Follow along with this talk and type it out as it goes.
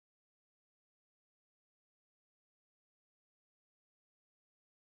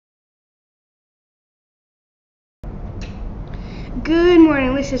Good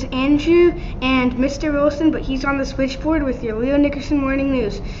morning, this is Andrew and Mr. Wilson, but he's on the switchboard with your Leo Nickerson Morning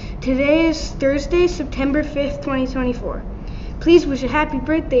News. Today is Thursday, September 5th, 2024. Please wish a happy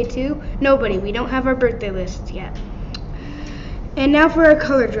birthday to nobody. We don't have our birthday lists yet. And now for our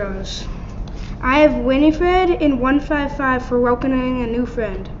color draws. I have Winifred in 155 for welcoming a new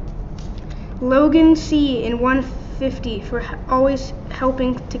friend. Logan C in 150 for always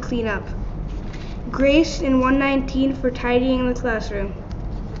helping to clean up. Grace in 119 for tidying the classroom.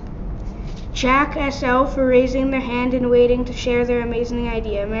 Jack SL for raising their hand and waiting to share their amazing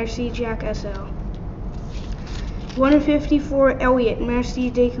idea. Merci Jack SL. 154 Elliot,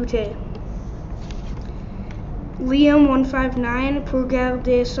 merci d'écouter. Liam 159 pour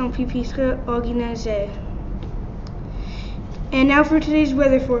garder son pupitre organisé. And now for today's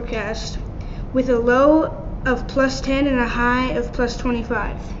weather forecast, with a low of +10 and a high of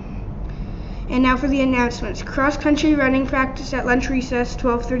 +25. And now for the announcements. Cross-country running practice at lunch recess,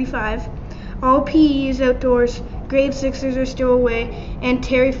 12:35. All PE is outdoors. Grade 6ers are still away. And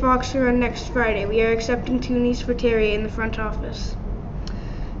Terry Fox will run next Friday. We are accepting toonies for Terry in the front office.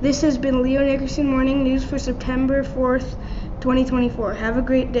 This has been Leo Nickerson Morning News for September 4th, 2024. Have a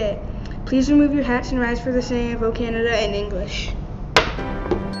great day. Please remove your hats and rise for the saying of O Canada in English.